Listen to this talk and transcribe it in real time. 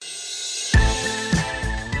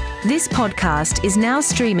This podcast is now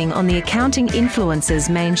streaming on the Accounting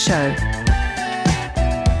Influencers main show.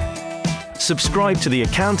 Subscribe to the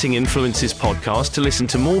Accounting Influencers podcast to listen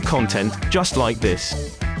to more content just like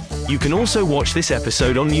this. You can also watch this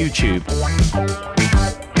episode on YouTube.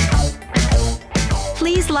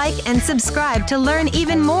 Please like and subscribe to learn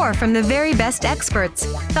even more from the very best experts,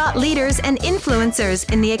 thought leaders, and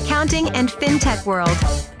influencers in the accounting and fintech world.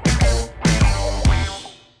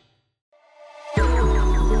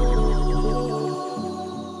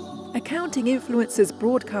 Accounting Influencers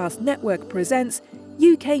Broadcast Network presents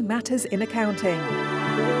UK Matters in Accounting.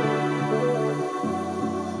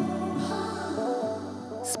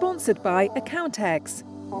 Sponsored by Accountex.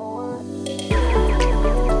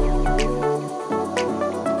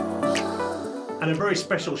 And a very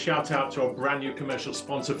special shout out to our brand new commercial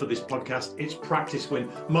sponsor for this podcast. It's Practice Win.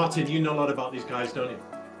 Martin, you know a lot about these guys, don't you?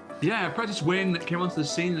 Yeah, Practice Win came onto the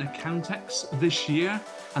scene in Accountex this year,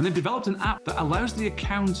 and they've developed an app that allows the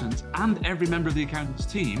accountant and every member of the accountant's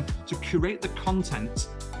team to curate the content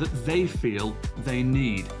that they feel they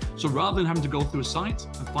need. So rather than having to go through a site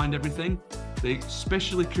and find everything, the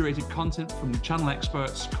specially curated content from channel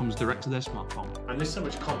experts comes direct to their smartphone. And there's so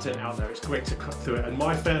much content out there, it's great to cut through it. And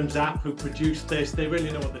My Firm's app, who produced this, they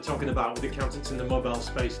really know what they're talking about with accountants in the mobile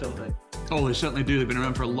space, don't they? Oh, they certainly do. They've been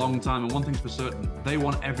around for a long time, and one thing's for certain, they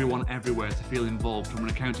want everyone everywhere to feel involved from an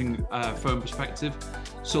accounting firm perspective,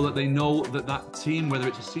 so that they know that that team, whether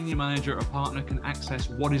it's a senior manager or partner, can access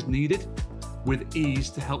what is needed with ease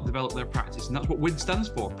to help develop their practice. And that's what WIN stands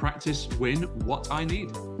for. Practice, win, what I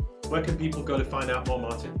need. Where can people go to find out more,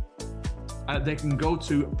 Martin? They can go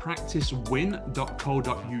to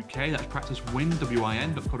practicewin.co.uk, that's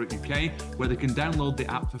practicewin.co.uk, where they can download the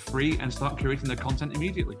app for free and start curating their content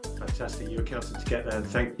immediately. Fantastic, you accountants get there. And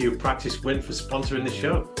thank you, Practice Win, for sponsoring the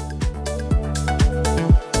show.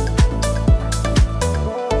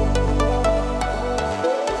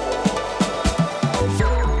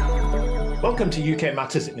 Welcome to UK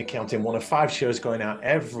Matters in Accounting, one of 5 shows going out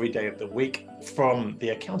every day of the week from the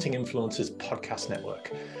Accounting Influencers Podcast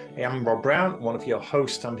Network. Hey, I'm Rob Brown, one of your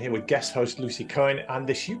hosts. I'm here with guest host Lucy Cohen, and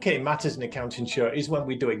this UK Matters in Accounting show is when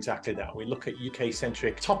we do exactly that. We look at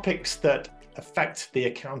UK-centric topics that affect the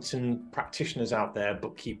accounting practitioners out there,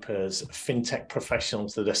 bookkeepers, fintech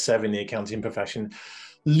professionals that are serving the accounting profession.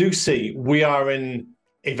 Lucy, we are in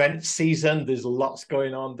event season. There's lots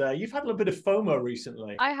going on there. You've had a little bit of FOMO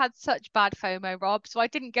recently. I had such bad FOMO, Rob, so I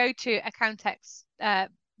didn't go to Accountex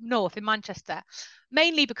North in Manchester,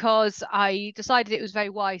 mainly because I decided it was very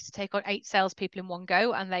wise to take on 8 salespeople in one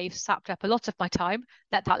go, and they've sapped up a lot of my time.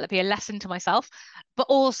 Let that be a lesson to myself. But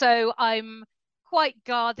also I'm quite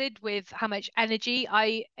guarded with how much energy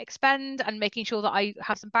I expend and making sure that I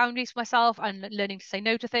have some boundaries for myself and learning to say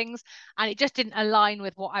no to things. And it just didn't align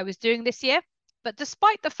with what I was doing this year. But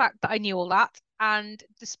despite the fact that I knew all that, and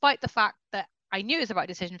despite the fact that I knew it was the right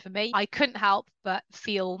decision for me, I couldn't help but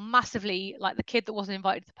feel massively like the kid that wasn't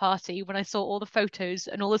invited to the party when I saw all the photos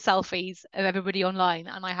and all the selfies of everybody online.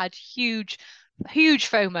 And I had huge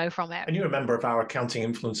FOMO from it. And you're a member of our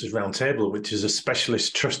Accounting Influencers Roundtable, which is a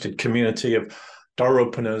specialist trusted community of door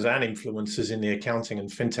openers and influencers in the accounting and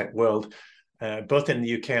fintech world, both in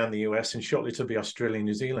the UK and the US, and shortly to be Australia and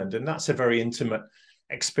New Zealand. And that's a very intimate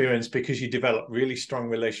experience because you develop really strong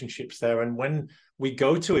relationships there. And when we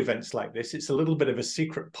go to events like this, it's a little bit of a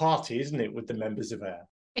secret party, isn't it, with the members of AIR?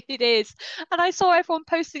 It is. And I saw everyone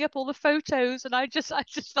posting up all the photos, and I just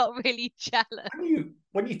felt really jealous.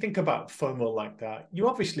 When you think about FOMO like that, you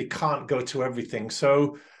obviously can't go to everything.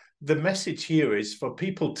 So the message here is for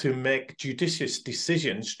people to make judicious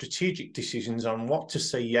decisions, strategic decisions on what to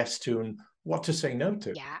say yes to and what to say no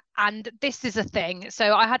to. Yeah, and this is a thing.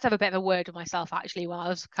 So I had to have a bit of a word with myself, actually, when I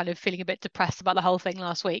was kind of feeling a bit depressed about the whole thing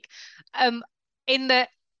last week. In that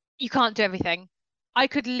you can't do everything. I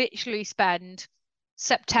could literally spend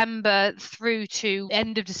September through to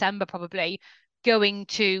end of December probably going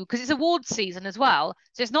to, because it's awards season as well.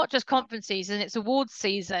 So it's not just conference season, it's awards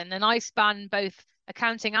season. And I span both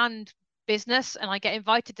accounting and business, and I get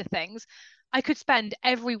invited to things. I could spend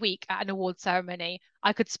every week at an award ceremony.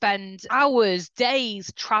 I could spend hours,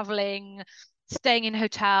 days traveling, staying in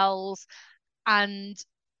hotels. And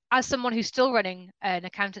as someone who's still running an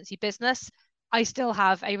accountancy business, I still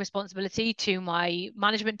have a responsibility to my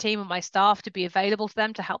management team and my staff to be available to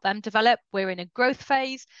them, to help them develop. We're in a growth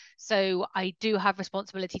phase. So I do have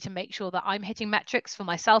responsibility to make sure that I'm hitting metrics for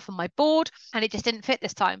myself and my board. And it just didn't fit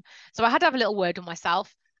this time. So I had to have a little word with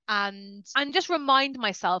myself and just remind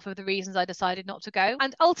myself of the reasons I decided not to go.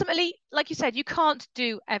 And ultimately, like you said, you can't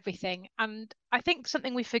do everything. And I think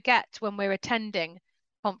something we forget when we're attending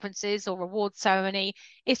conferences or reward ceremony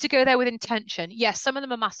is to go there with intention. Yes, some of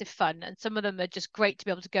them are massive fun and some of them are just great to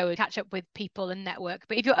be able to go and catch up with people and network.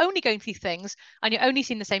 But if you're only going to these things and you're only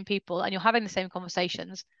seeing the same people and you're having the same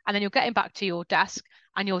conversations and then you're getting back to your desk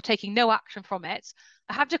and you're taking no action from it,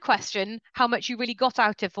 I have to question how much you really got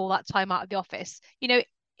out of all that time out of the office. You know,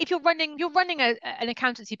 if you're running an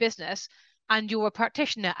accountancy business and you're a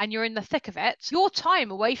practitioner and you're in the thick of it, your time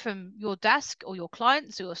away from your desk or your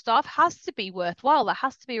clients or your staff has to be worthwhile. There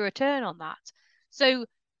has to be a return on that. So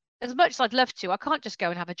as much as I'd love to, I can't just go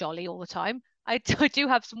and have a jolly all the time. I do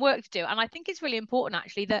have some work to do. And I think it's really important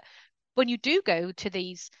actually that when you do go to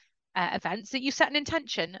these events, that you set an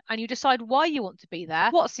intention and you decide why you want to be there.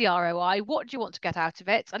 What's the ROI? What do you want to get out of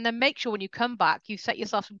it? And then make sure when you come back, you set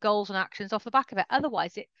yourself some goals and actions off the back of it.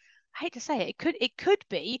 Otherwise, I hate to say it could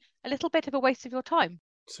be a little bit of a waste of your time.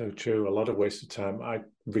 So true, a lot of waste of time. I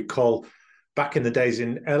recall back in the days,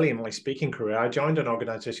 early in my speaking career, I joined an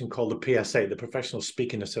organization called the PSA, the Professional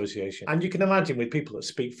Speaking Association. And you can imagine with people that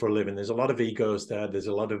speak for a living, there's a lot of egos there. There's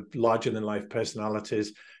a lot of larger than life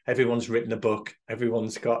personalities. Everyone's written a book.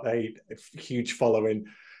 Everyone's got a huge following.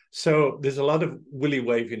 So there's a lot of willy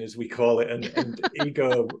waving, as we call it, and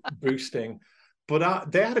ego boosting.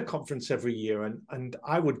 But they had a conference every year and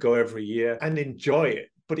I would go every year and enjoy it.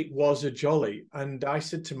 But it was a jolly. And I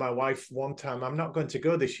said to my wife one time, I'm not going to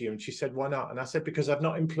go this year. And she said, why not? And I said, because I've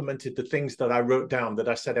not implemented the things that I wrote down that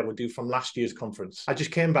I said I would do from last year's conference. I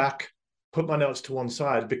just came back, put my notes to one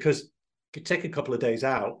side because you take a couple of days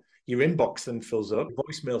out, your inbox then fills up,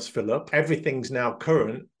 voicemails fill up, everything's now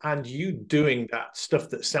current, and you doing that stuff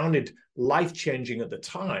that sounded life-changing at the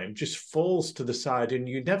time just falls to the side, and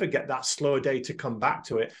you never get that slow day to come back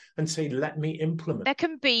to it and say, let me implement. There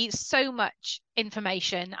can be so much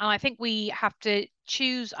information, and I think we have to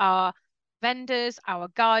choose our vendors, our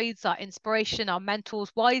guides, our inspiration, our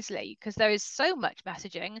mentors wisely, because there is so much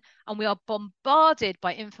messaging and we are bombarded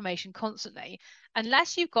by information constantly.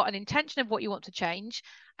 Unless you've got an intention of what you want to change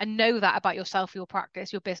and know that about yourself, your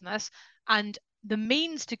practice, your business, and the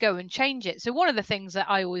means to go and change it. So one of the things that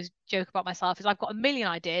I always joke about myself is I've got a million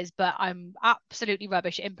ideas, but I'm absolutely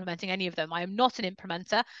rubbish at implementing any of them. I am not an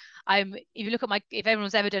implementer. If you look at if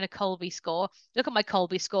everyone's ever done a Colby score, look at my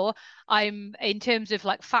Colby score. I'm, in terms of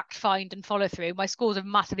like fact find and follow through, my scores are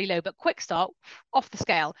massively low, but quick start, off the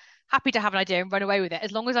scale. Happy to have an idea and run away with it,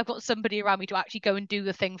 as long as I've got somebody around me to actually go and do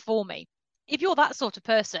the thing for me. If you're that sort of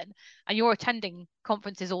person and you're attending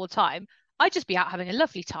conferences all the time, I'd just be out having a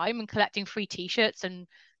lovely time and collecting free t-shirts and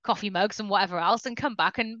coffee mugs and whatever else and come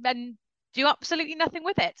back and do absolutely nothing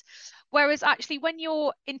with it. Whereas actually when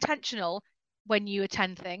you're intentional, when you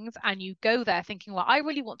attend things and you go there thinking, well, I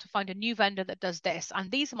really want to find a new vendor that does this, and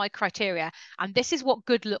these are my criteria, and this is what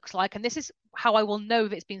good looks like, and this is how I will know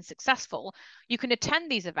if it's been successful, you can attend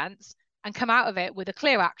these events and come out of it with a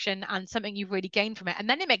clear action and something you've really gained from it. And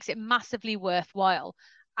then it makes it massively worthwhile.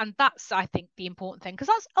 And that's, I think, the important thing, because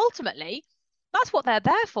that's what they're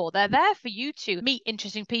there for. They're there for you to meet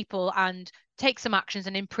interesting people and take some actions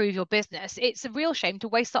and improve your business. It's a real shame to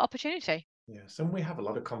waste that opportunity. Yes, and we have a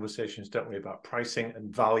lot of conversations, don't we, about pricing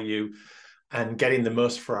and value and getting the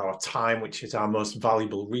most for our time, which is our most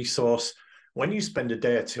valuable resource. When you spend a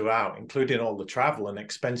day or two out, including all the travel and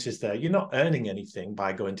expenses there, you're not earning anything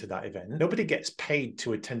by going to that event. Nobody gets paid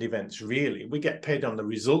to attend events, really. We get paid on the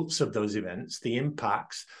results of those events, the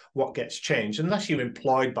impacts, what gets changed, unless you're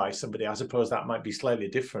employed by somebody. I suppose that might be slightly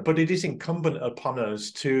different. But it is incumbent upon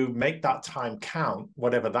us to make that time count,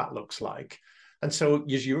 whatever that looks like. And so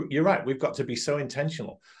you're right, we've got to be so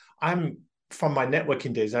intentional. From my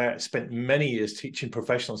networking days, I spent many years teaching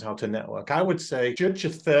professionals how to network. I would say judge a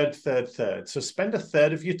third. So spend a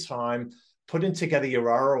third of your time putting together your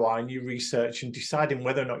ROI and your research and deciding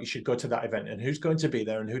whether or not you should go to that event and who's going to be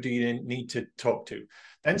there and who do you need to talk to.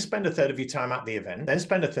 Then spend a third of your time at the event. Then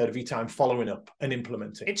spend a third of your time following up and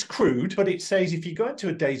implementing. It's crude, but it says if you go into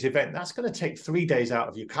a day's event, that's going to take 3 days out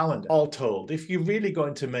of your calendar, all told, if you're really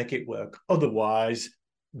going to make it work. Otherwise,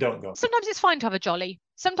 don't go. Sometimes it's fine to have a jolly.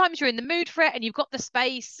 Sometimes you're in the mood for it and you've got the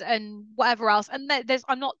space and whatever else. And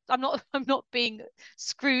I'm not being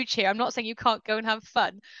Scrooge here. I'm not saying you can't go and have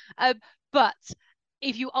fun. But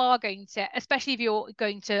if you are going to, especially if you're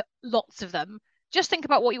going to lots of them, just think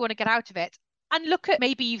about what you want to get out of it. And look at,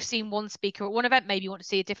 maybe you've seen one speaker at one event, maybe you want to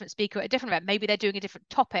see a different speaker at a different event, maybe they're doing a different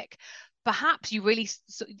topic. Perhaps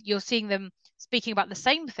you're seeing them speaking about the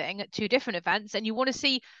same thing at 2 different events, and you want to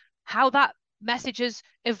see how that message has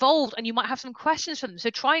evolved, and you might have some questions for them.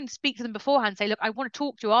 So try and speak to them beforehand. Say, look, I want to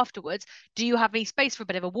talk to you afterwards. Do you have any space for a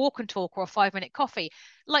bit of a walk and talk or a 5-minute coffee?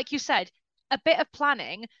 Like you said, a bit of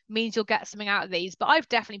planning means you'll get something out of these. But I've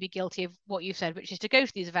definitely been guilty of what you said, which is to go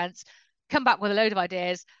to these events, come back with a load of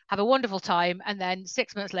ideas, have a wonderful time, and then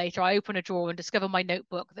 6 months later I open a drawer and discover my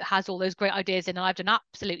notebook that has all those great ideas in, and I've done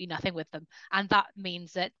absolutely nothing with them. And that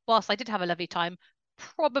means that whilst I did have a lovely time,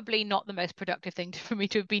 probably not the most productive thing for me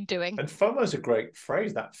to have been doing. And FOMO is a great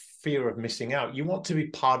phrase, that fear of missing out. You want to be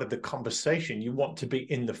part of the conversation. You want to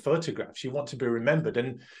be in the photographs. You want to be remembered.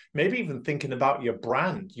 And maybe even thinking about your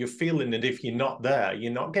brand. You're feeling that if you're not there,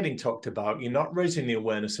 you're not getting talked about. You're not raising the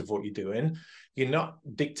awareness of what you're doing. You're not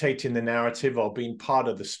dictating the narrative or being part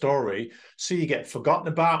of the story. So you get forgotten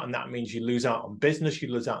about. And that means you lose out on business.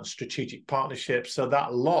 You lose out on strategic partnerships. So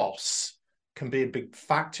that loss can be a big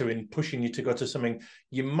factor in pushing you to go to something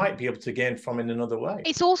you might be able to gain from in another way.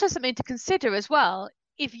 It's also something to consider as well.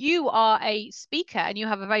 If you are a speaker and you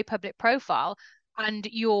have a very public profile and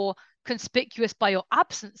you're conspicuous by your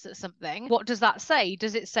absence at something, what does that say?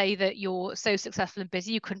 Does it say that you're so successful and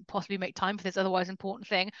busy you couldn't possibly make time for this otherwise important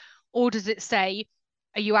thing? Or does it say,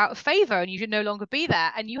 are you out of favor and you should no longer be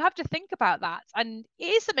there? And you have to think about that. And it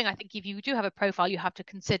is something I think if you do have a profile, you have to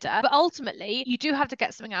consider. But ultimately, you do have to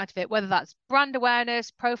get something out of it, whether that's brand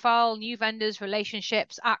awareness, profile, new vendors,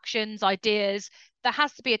 relationships, actions, ideas. There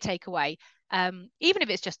has to be a takeaway. Even if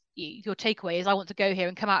it's just your takeaway is, I want to go here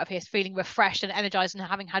and come out of here feeling refreshed and energized and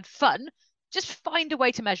having had fun. Just find a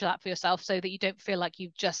way to measure that for yourself so that you don't feel like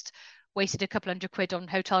you've just wasted a couple £100 on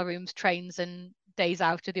hotel rooms, trains, and days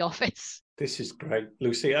out of the office. This is great,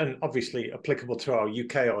 Lucy, and obviously applicable to our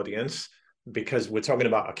UK audience, because we're talking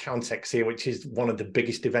about Accountex here, which is one of the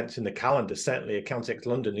biggest events in the calendar. Certainly Accountex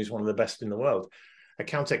London is one of the best in the world.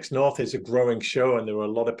 Accountex North is a growing show and there were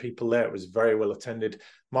a lot of people there. It was very well attended.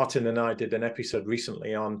 Martin and I did an episode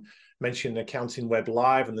recently on mentioning Accounting Web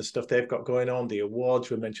Live and the stuff they've got going on, the awards.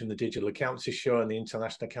 We mentioned the Digital Accountancy Show and the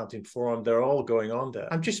International Accounting Forum. They're all going on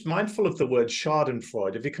there. I'm just mindful of the word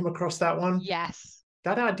schadenfreude. Have you come across that one? Yes.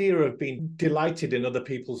 That idea of being delighted in other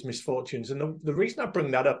people's misfortunes. And the reason I bring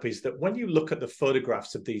that up is that when you look at the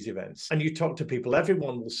photographs of these events and you talk to people,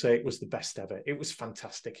 everyone will say it was the best ever. It was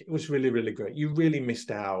fantastic. It was really, really great. You really missed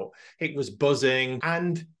out. It was buzzing.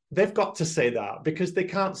 And they've got to say that because they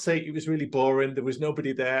can't say it was really boring. There was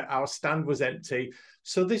nobody there. Our stand was empty.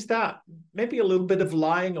 So there's that, maybe a little bit of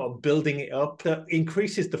lying or building it up that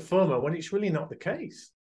increases the FOMO when it's really not the case.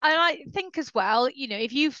 And I think as well,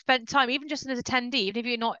 if you've spent time, even just as an attendee, even if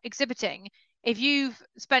you're not exhibiting, if you've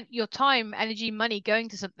spent your time, energy, money going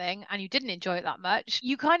to something and you didn't enjoy it that much,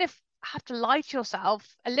 you kind of have to lie to yourself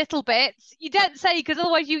a little bit. You don't say, because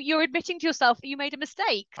otherwise you're admitting to yourself that you made a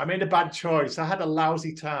mistake. I made a bad choice. I had a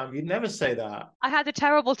lousy time. You'd never say that. I had a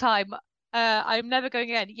terrible time. I'm never going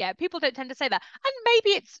again. Yeah, people don't tend to say that. And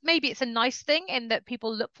maybe it's a nice thing in that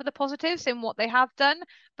people look for the positives in what they have done.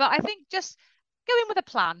 But I think just go in with a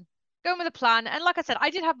plan. And like I said, I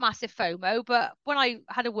did have massive FOMO, but when I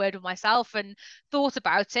had a word with myself and thought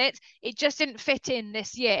about it, it just didn't fit in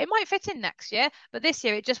this year. It might fit in next year, but this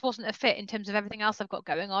year it just wasn't a fit in terms of everything else I've got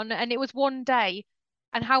going on. And it was one day.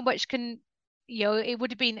 And how much can, it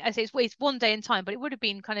would have been, as it's one day in time, but it would have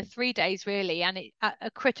been kind of 3 days really. And at a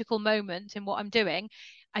critical moment in what I'm doing,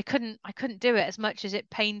 I couldn't do it as much as it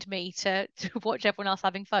pained me to watch everyone else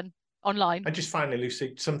having fun online. And just finally,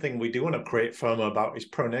 Lucy, something we do want to create FOMO about is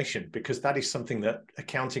pronation, because that is something that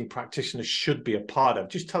accounting practitioners should be a part of.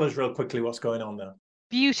 Just tell us real quickly what's going on there.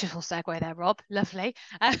 Beautiful segue there, Rob. Lovely.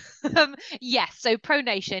 Yes, so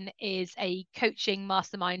Pronation is a coaching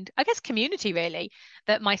mastermind, I guess, community really,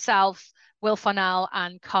 that myself, Will Farnell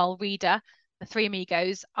and Carl Reeder, the three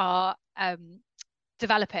amigos, are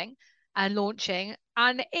developing and launching.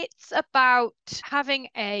 And it's about having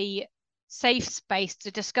a safe space to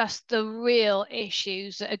discuss the real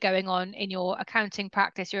issues that are going on in your accounting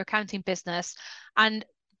practice, your accounting business, and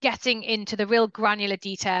getting into the real granular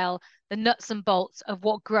detail, the nuts and bolts of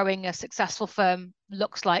what growing a successful firm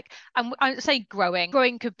looks like. And I say growing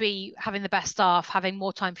could be having the best staff, having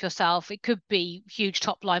more time for yourself. It could be huge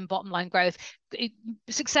top line, bottom line growth.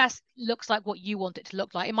 Success looks like what you want it to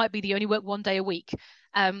look like. It might be that you only work 1 day a week.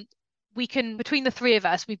 We can, between the three of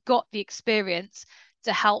us, we've got the experience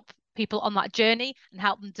to help people on that journey and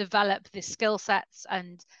help them develop the skill sets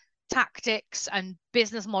and tactics and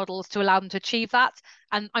business models to allow them to achieve that.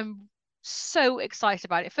 And I'm so excited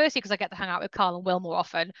about it. Firstly, because I get to hang out with Carl and Will more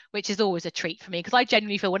often, which is always a treat for me, because I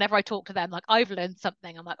genuinely feel whenever I talk to them, like I've learned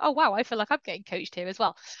something. I'm like, oh wow, I feel like I'm getting coached here as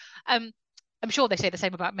well. I'm sure they say the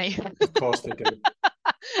same about me. Of course they do.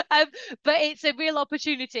 But it's a real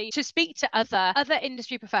opportunity to speak to other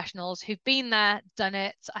industry professionals who've been there, done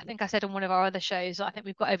it. I think I said on one of our other shows, I think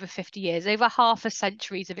we've got over 50 years, over half a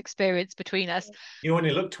centuries of experience between us. You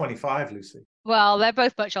only look 25, Lucy. Well, they're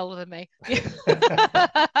both much older than me.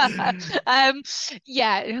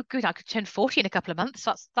 Yeah, good. I could turn 40 in a couple of months.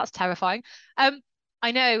 That's terrifying.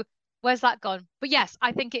 I know. Where's that gone? But yes,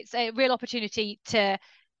 I think it's a real opportunity to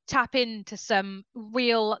tap into some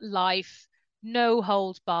real life, no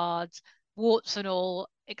holds barred, warts and all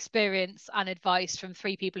experience and advice from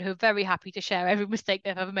three people who are very happy to share every mistake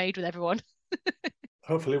they've ever made with everyone.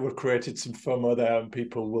 Hopefully we've created some FOMO there and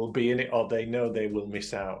people will be in it or they know they will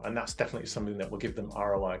miss out. And that's definitely something that will give them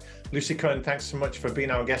ROI. Lucy Cohen, thanks so much for being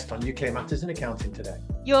our guest on UK Matters in Accounting today.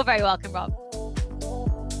 You're very welcome, Rob.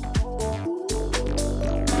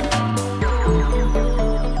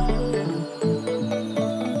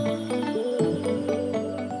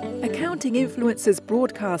 Accounting Influencers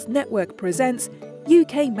Broadcast Network presents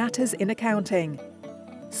UK Matters in Accounting.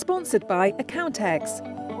 Sponsored by Accountex.